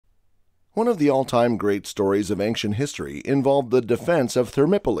One of the all-time great stories of ancient history involved the defense of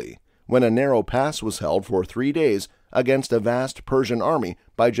Thermopylae, when a narrow pass was held for 3 days against a vast Persian army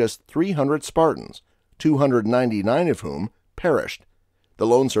by just 300 Spartans, 299 of whom perished. The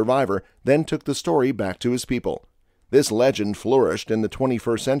lone survivor then took the story back to his people. This legend flourished in the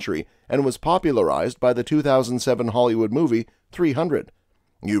 21st century and was popularized by the 2007 Hollywood movie 300.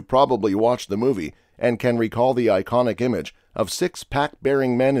 You've probably watched the movie and can recall the iconic image of 6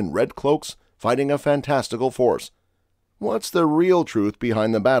 pack-bearing men in red cloaks fighting a fantastical force. What's the real truth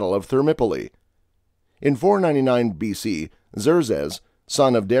behind the Battle of Thermopylae? In 499 BC, Xerxes,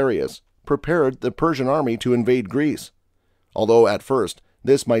 son of Darius, prepared the Persian army to invade Greece. Although at first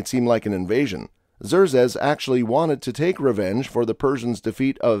this might seem like an invasion, Xerxes actually wanted to take revenge for the Persians'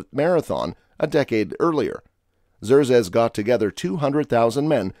 defeat of Marathon a decade earlier. Xerxes got together 200,000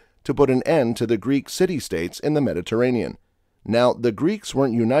 men to put an end to the Greek city-states in the Mediterranean. Now, the Greeks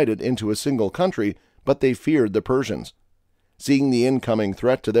weren't united into a single country, but they feared the Persians. Seeing the incoming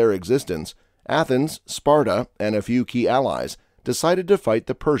threat to their existence, Athens, Sparta, and a few key allies decided to fight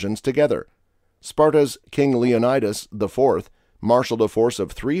the Persians together. Sparta's King Leonidas IV marshaled a force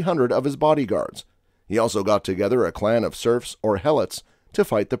of 300 of his bodyguards. He also got together a clan of serfs or helots to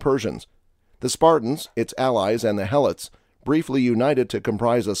fight the Persians. The Spartans, its allies, and the helots briefly united to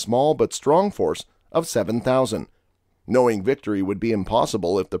comprise a small but strong force of 7,000. Knowing victory would be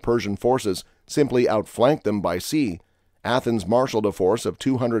impossible if the Persian forces simply outflanked them by sea, Athens marshaled a force of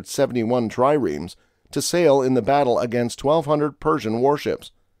 271 triremes to sail in the battle against 1,200 Persian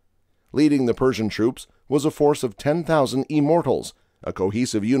warships. Leading the Persian troops was a force of 10,000 Immortals, a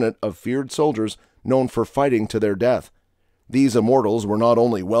cohesive unit of feared soldiers known for fighting to their death. These Immortals were not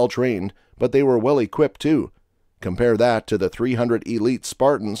only well-trained, but they were well-equipped too. Compare that to the 300 elite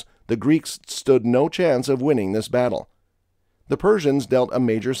Spartans, the Greeks stood no chance of winning this battle. The Persians dealt a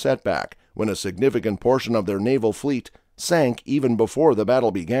major setback when a significant portion of their naval fleet sank even before the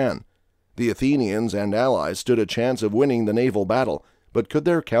battle began. The Athenians and allies stood a chance of winning the naval battle, but could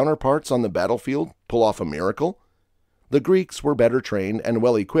their counterparts on the battlefield pull off a miracle? The Greeks were better trained and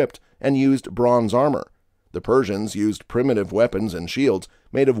well-equipped and used bronze armor. The Persians used primitive weapons and shields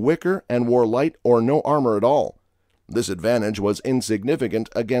made of wicker and wore light or no armor at all. This advantage was insignificant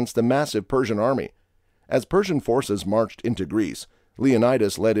against the massive Persian army. As Persian forces marched into Greece,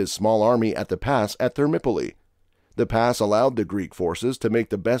 Leonidas led his small army at the pass at Thermopylae. The pass allowed the Greek forces to make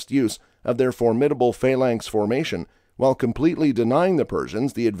the best use of their formidable phalanx formation while completely denying the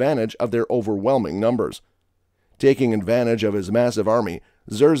Persians the advantage of their overwhelming numbers. Taking advantage of his massive army,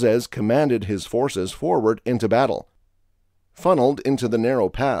 Xerxes commanded his forces forward into battle. Funneled into the narrow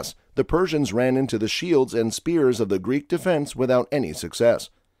pass, the Persians ran into the shields and spears of the Greek defense without any success.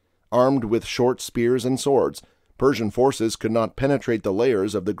 Armed with short spears and swords, Persian forces could not penetrate the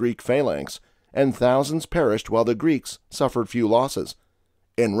layers of the Greek phalanx, and thousands perished while the Greeks suffered few losses.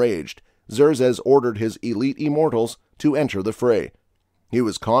 Enraged, Xerxes ordered his elite Immortals to enter the fray. He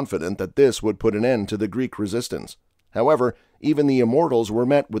was confident that this would put an end to the Greek resistance. However, even the Immortals were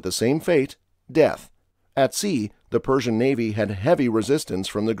met with the same fate, death. At sea, the Persian navy had heavy resistance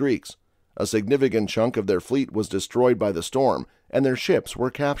from the Greeks. A significant chunk of their fleet was destroyed by the storm, and their ships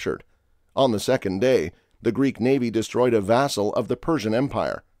were captured. On the second day, the Greek navy destroyed a vassal of the Persian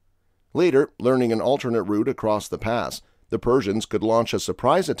Empire. Later, learning an alternate route across the pass, the Persians could launch a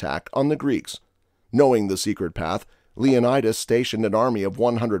surprise attack on the Greeks. Knowing the secret path, Leonidas stationed an army of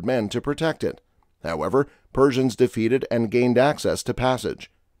 100 men to protect it. However, Persians defeated and gained access to passage.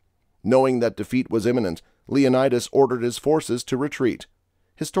 Knowing that defeat was imminent, Leonidas ordered his forces to retreat.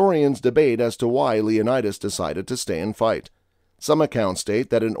 Historians debate as to why Leonidas decided to stay and fight. Some accounts state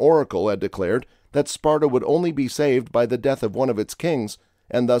that an oracle had declared that Sparta would only be saved by the death of one of its kings,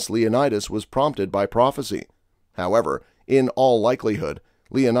 and thus Leonidas was prompted by prophecy. However, in all likelihood,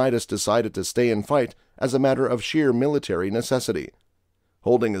 Leonidas decided to stay and fight as a matter of sheer military necessity.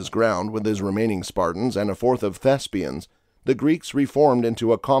 Holding his ground with his remaining Spartans and a fourth of Thespians, the Greeks reformed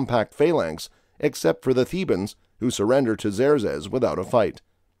into a compact phalanx, except for the Thebans, who surrendered to Xerxes without a fight.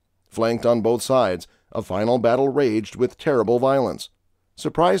 Flanked on both sides, a final battle raged with terrible violence.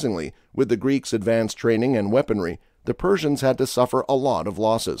 Surprisingly, with the Greeks' advanced training and weaponry, the Persians had to suffer a lot of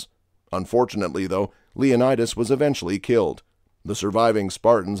losses. Unfortunately, though, Leonidas was eventually killed. The surviving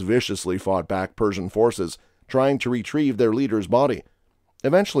Spartans viciously fought back Persian forces, trying to retrieve their leader's body.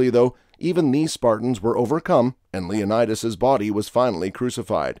 Eventually, though, even these Spartans were overcome, and Leonidas's body was finally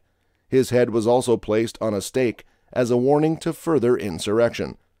crucified. His head was also placed on a stake as a warning to further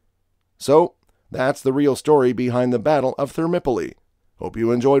insurrection. So, that's the real story behind the Battle of Thermopylae. Hope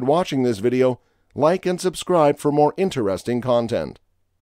you enjoyed watching this video. Like and subscribe for more interesting content.